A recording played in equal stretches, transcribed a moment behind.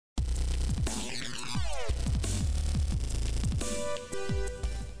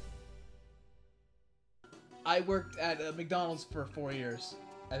I worked at McDonald's for 4 years,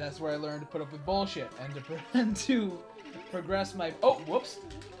 and that's where I learned to put up with bullshit and to progress my. Oh, whoops!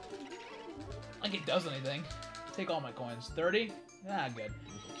 Like it does anything. Take all my coins. 30? Ah, good.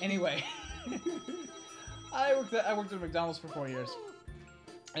 Anyway, I worked at McDonald's for 4 years,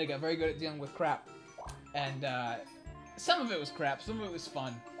 and I got very good at dealing with crap. And some of it was crap, some of it was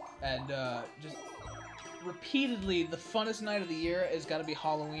fun, and just repeatedly, the funnest night of the year has got to be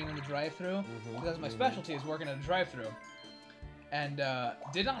Halloween in the drive-thru, because my specialty is working at a drive-thru. And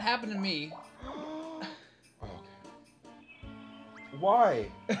did not happen to me. Okay. Why?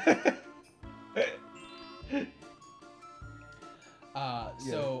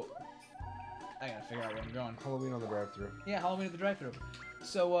 So I gotta figure out where I'm going. Halloween on the drive-thru. Yeah, Halloween at the drive-thru.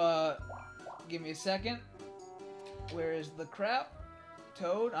 So give me a second. Where is the crap?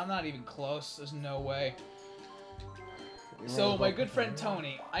 Toad? I'm not even close. There's no way. So my good friend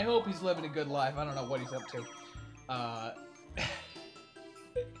Tony, I hope he's living a good life. I don't know what he's up to.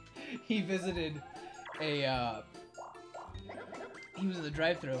 He visited a. He was in the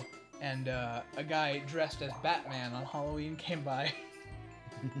drive-thru, and a guy dressed as Batman on Halloween came by,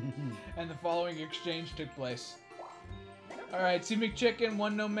 and the following exchange took place. All right, 2 McChicken,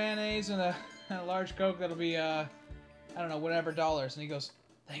 1 no mayonnaise, and a large Coke. That'll be I don't know, whatever dollars. And he goes,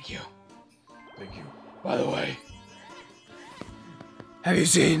 "Thank you." Thank you. By the way, have you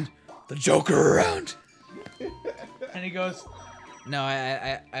seen the Joker around? And he goes, "No,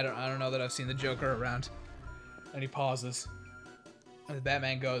 I don't know that I've seen the Joker around." And he pauses. And the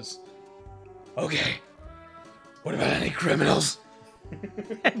Batman goes, "Okay, what about any criminals?"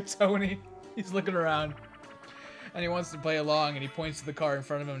 And Tony, he's looking around, and he wants to play along, and he points to the car in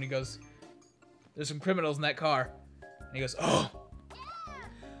front of him, and he goes, "There's some criminals in that car." And he goes, "Oh,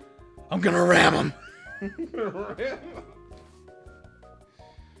 I'm gonna ram them."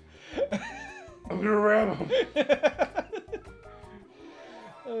 I'm gonna ram him.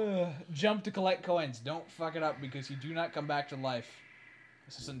 Jump to collect coins. Don't fuck it up because you do not come back to life.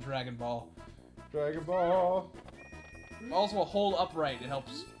 This isn't Dragon Ball. Dragon Ball. Also, hold upright. It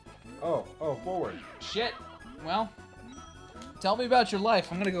helps. Oh, forward. Shit. Well, tell me about your life.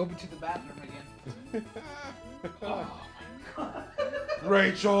 I'm gonna go to the bathroom again. Oh my god.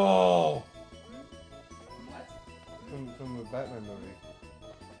 Rachel. What? From the Batman movie.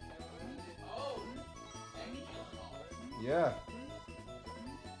 Oh. Yeah.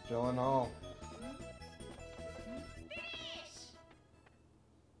 Gyllenhaal.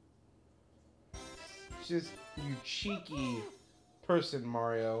 Just you cheeky person,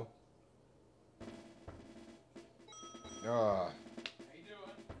 Mario. How you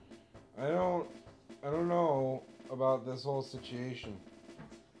doing? I don't know about this whole situation.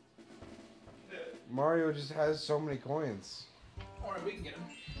 Mario just has so many coins. Alright, we can get him.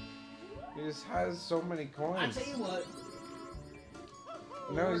 He just has so many coins. I tell you what.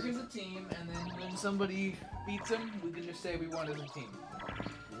 We'll No, work as a team, and then when somebody beats him, we can just say we won as a team.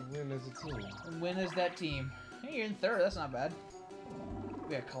 We win as a team. And win as that team. Hey, you're in third. That's not bad.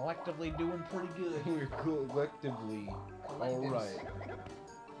 We are collectively doing pretty good. We're collectively alright.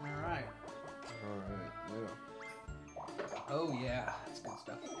 Alright. Alright, yeah. Oh, yeah. That's good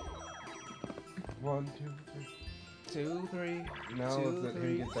stuff. 1, 2, 2, 3. now 2, let 3.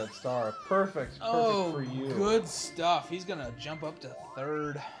 him get that star. Perfect Oh, for you. good stuff. He's gonna jump up to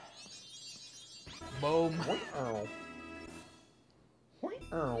third. Boom. Wow.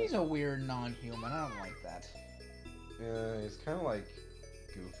 Wow. He's a weird non-human. I don't like that. Yeah, he's kind of like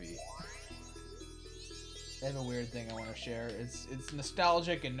Goofy. I have a weird thing I want to share. It's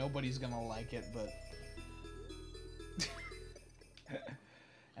nostalgic and nobody's gonna like it, but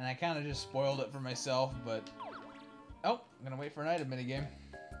and I kind of just spoiled it for myself. But oh, I'm gonna wait for an item minigame.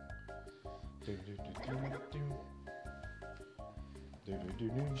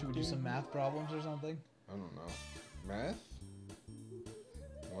 Should we do some math problems or something? I don't know. Math?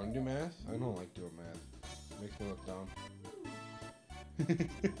 You want to do math? I don't like doing math. Makes me look dumb.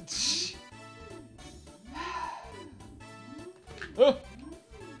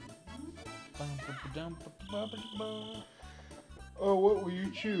 Oh, what will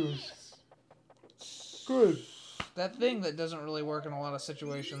you choose? Good. That thing that doesn't really work in a lot of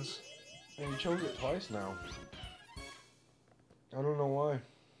situations. And you chose it twice now. I don't know why.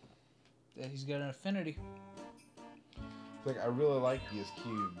 Yeah, he's got an affinity. It's like, I really like these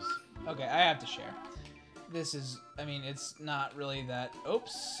cubes. Okay, I have to share. This is, I mean, it's not really that,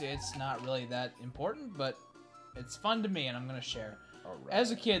 it's not really that important, but it's fun to me, and I'm going to share. All right.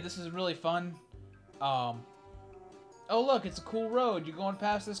 As a kid, this is really fun. Oh, look, it's a cool road. You're going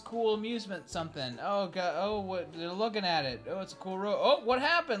past this cool amusement something. Oh, God. Oh, what? They're looking at it. Oh, it's a cool road. Oh, what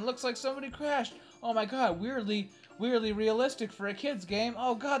happened? Looks like somebody crashed. Oh, my God. Weirdly realistic for a kid's game.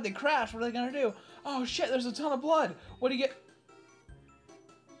 Oh, God, they crashed. What are they going to do? Oh, shit, there's a ton of blood. What do you get?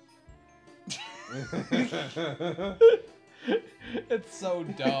 It's so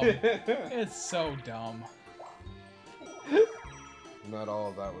dumb. It's so dumb. Not all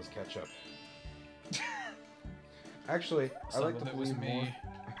of that was ketchup. Actually, I like to believe more.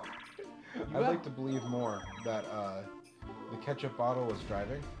 I'd like to believe more that the ketchup bottle was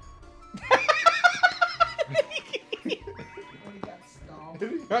driving. He got stomped.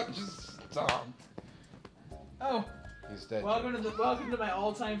 He got just stomped. Oh. He's dead. Welcome to my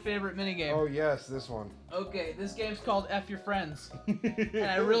all-time favorite minigame. Oh yes, this one. Okay, this game's called F Your Friends. And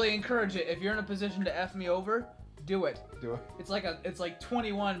I really encourage it. If you're in a position to F me over, do it. Do it. It's like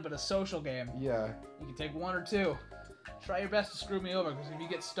 21 but a social game. Yeah. You can take 1 or 2. Try your best to screw me over, because if you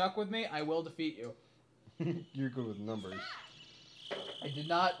get stuck with me, I will defeat you. You're good with numbers. I did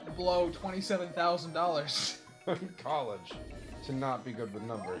not blow $27,000. In college. To not be good with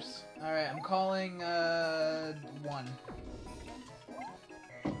numbers. Alright, I'm calling 1.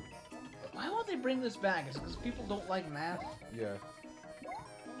 Why won't they bring this back? Is it because people don't like math? Yeah.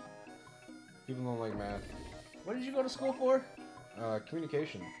 People don't like math. What did you go to school for?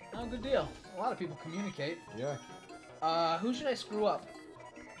 Communication. Oh, good deal. A lot of people communicate. Yeah. Who should I screw up?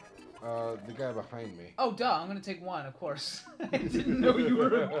 The guy behind me. Oh, duh, I'm gonna take 1, of course. I didn't know you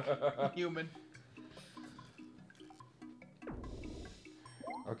were a human.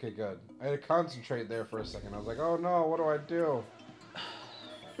 Okay, good. I had to concentrate there for a second. I was like, oh no, what do I do?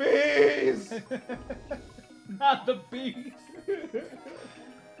 Bees! Not the bees.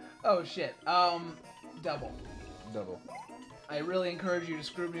 Oh, shit. Double. Double. I really encourage you to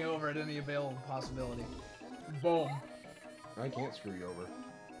screw me over at any available possibility. Boom. I can't screw you over.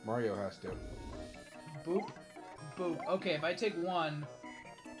 Mario has to. Boop. Boop. Okay, if I take 1...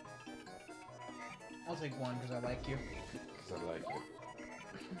 I'll take 1 because I like you. Because I like you.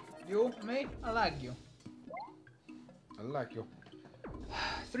 You? Me? I like you. I like you.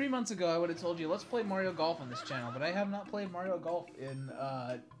 3 months ago, I would have told you, let's play Mario Golf on this channel, but I have not played Mario Golf in,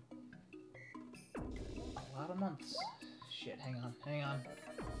 a lot of months. Shit, hang on.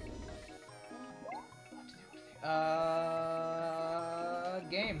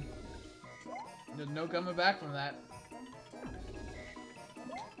 Game. There's no coming back from that.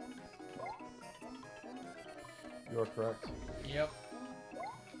 You are correct. Yep.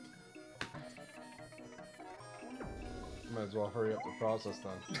 Might as well hurry up the process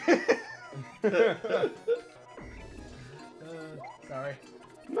then. Sorry.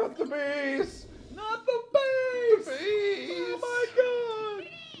 Not the bees! Not the bees! The bees! Oh my god!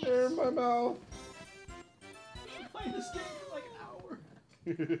 They're in my mouth. I played this game for like an hour.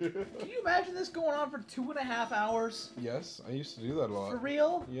 Can you imagine this going on for 2.5 hours? Yes, I used to do that a lot. For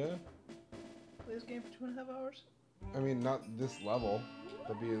real? Yeah. Play this game for 2.5 hours? I mean, not this level.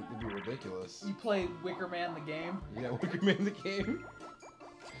 That'd be ridiculous. You play Wicker Man the game? Yeah, Wicker Man the game?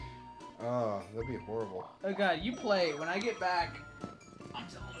 Oh, that'd be horrible. Oh god, you play. When I get back, I'm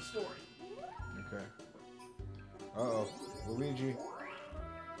telling a story. Okay. Uh-oh. Luigi.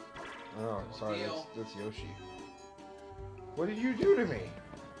 Oh, sorry, that's Yoshi. What did you do to me?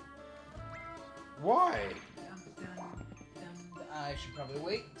 Why? I should probably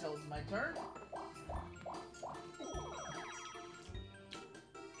wait until it's my turn.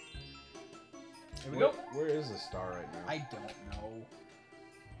 Here we go. Where is the star right now? I don't know.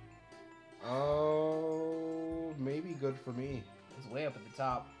 Oh, maybe good for me. It's way up at the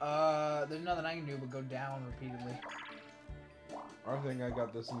top. There's nothing I can do but go down repeatedly. I think I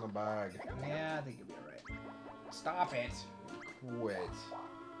got this in the bag. Yeah, I think you'll be alright. Stop it. Quit.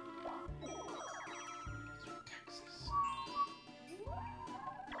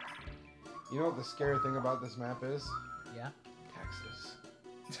 You know what the scary thing about this map is? Yeah? Texas.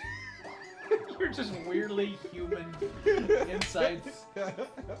 You're just weirdly human insights.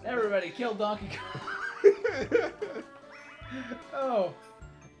 Everybody kill Donkey Kong. Oh.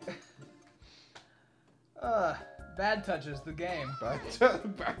 Bad touches the game.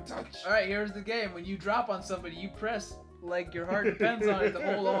 Bad touch. Alright, here's the game. When you drop on somebody, you press like your heart depends on it to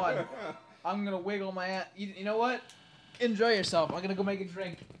hold on. I'm gonna wiggle my ass. You know what? Enjoy yourself. I'm gonna go make a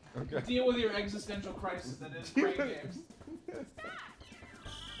drink. Okay. Deal with your existential crisis that is brain games.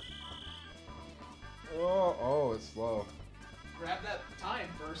 Oh, it's slow. Grab that time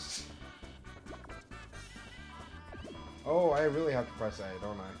first. Oh, I really have to press A,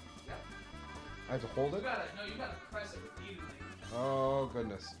 don't I? Yeah. I have to hold it? You gotta press it repeatedly. Oh,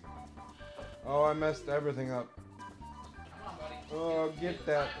 goodness. Oh, I messed everything up. Oh, get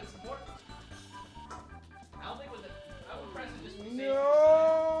that. I don't think with it. I would press it just to be safe.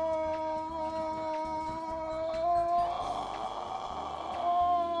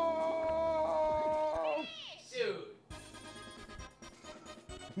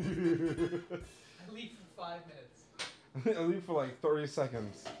 Dude. I leave for 5 minutes. I leave for like 30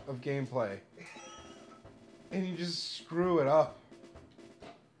 seconds of gameplay. And you just screw it up.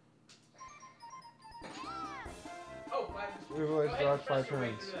 Oh, 5 We've only dodged 5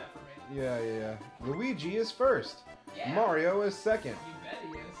 turns. Yeah. Luigi is first. Yeah. Mario is second. You bet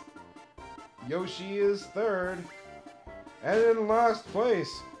he is. Yoshi is third. And in last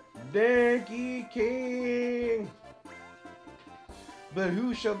place, Donkey King. But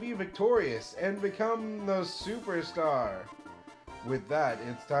who shall be victorious and become the superstar? With that,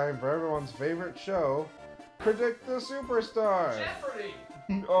 it's time for everyone's favorite show, Predict the Superstar. Jeopardy!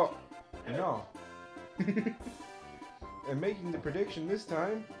 Oh, no. And making the prediction this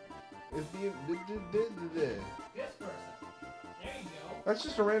time is This person. There you go. That's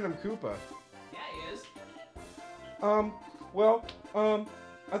just a random Koopa. Yeah, he is. I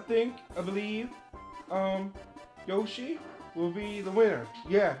believe, Yoshi will be the winner.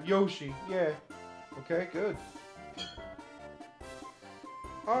 Yeah, Yoshi, yeah. Okay, good.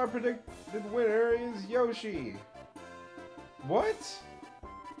 Our predicted winner is Yoshi. What?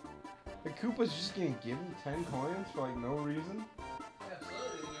 The Koopa's just gonna give him 10 coins for like no reason?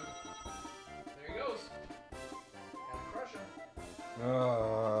 Absolutely. There he goes. Gotta crush him.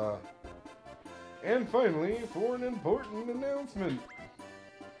 And finally, for an important announcement.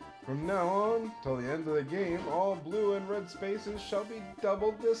 From now on, till the end of the game, all blue and red spaces shall be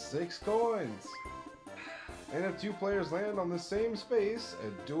doubled to 6 coins. And if 2 players land on the same space, a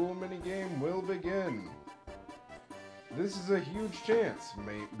dual minigame will begin. This is a huge chance.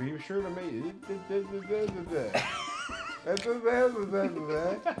 Be sure to make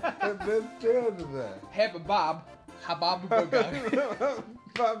Happy Bob. Habab Bugga.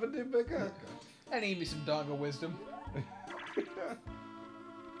 I need me some doggo wisdom.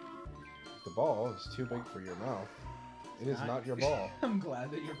 The ball is too big for your mouth. It is not your ball. I'm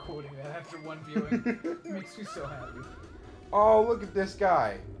glad that you're quoting that after one viewing. It makes me so happy. Oh, look at this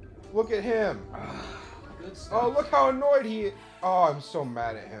guy. Look at him. Good stuff. Oh, look how annoyed he is. Oh, I'm so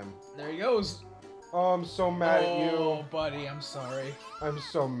mad at him. There he goes. Oh, I'm so mad at you. Oh, buddy, I'm sorry. I'm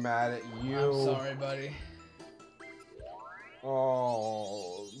so mad at you. I'm sorry, buddy.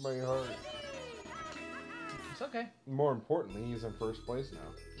 Oh, my heart. It's okay. More importantly, he's in first place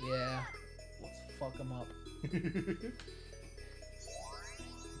now. Yeah. Let's fuck him up.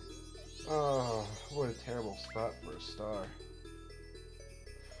 Oh, what a terrible spot for a star.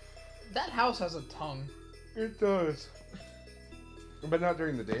 That house has a tongue. It does. But not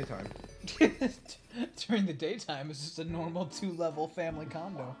during the daytime. During the daytime, it's just a normal 2-level family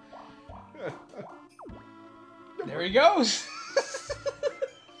condo. There he goes!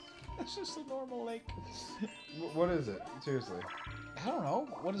 It's just a normal lake. What is it? Seriously. I don't know.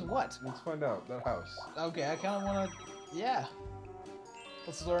 What is what? Let's find out. That house. Okay, I kind of want to... Yeah.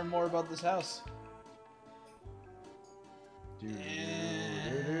 Let's learn more about this house.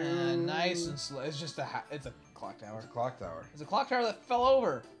 Nice and slow. It's just it's a clock tower. It's a clock tower. It's a clock tower that fell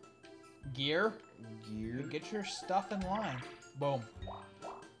over. Gear. Get your stuff in line. Boom.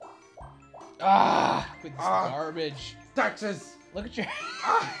 Ah! With this garbage. Taxes! Look at your...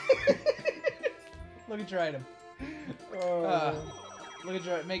 Look at your item. Look at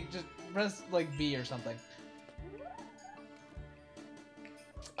your... Just press, like, B or something.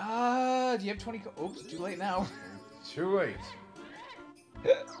 Do you have 20... Oops, too late now. Too late.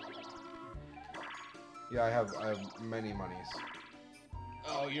 Yeah, I have many monies.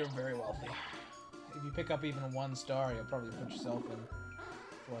 Oh, you're very wealthy. If you pick up even 1 star, you'll probably put yourself in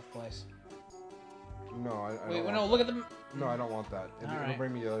 4th place. No, I Wait, don't no, want look that. at them. No, I don't want that. It'll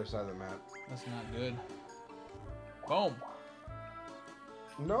bring me to the other side of the map. That's not good. Boom.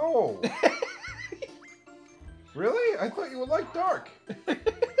 No! Really? I thought you would like dark.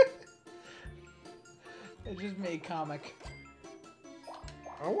 It just made comic.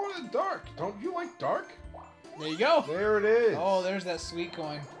 I wanted dark. Don't you like dark? There you go. There it is. Oh, there's that sweet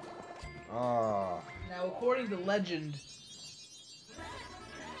coin. Ah. Now, according to legend,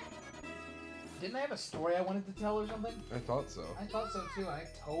 didn't I have a story I wanted to tell or something? I thought so. I thought so too. I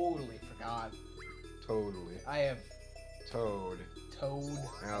totally forgot. Totally. I have Toad.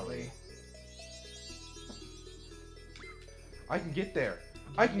 Alley. I can get there.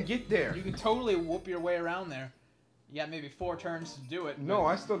 I can get there. You can totally whoop your way around there. You got maybe 4 turns to do it. No,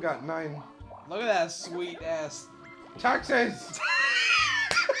 I still got 9. Look at that sweet ass. Taxes!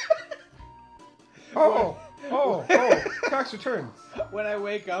 Oh! Oh, tax returns. When I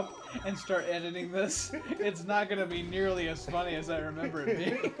wake up and start editing this, it's not gonna be nearly as funny as I remember it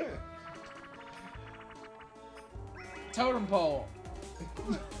being. Totem pole.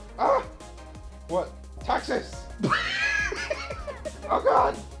 Ah! What? Taxes! Oh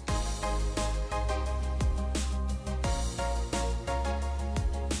god!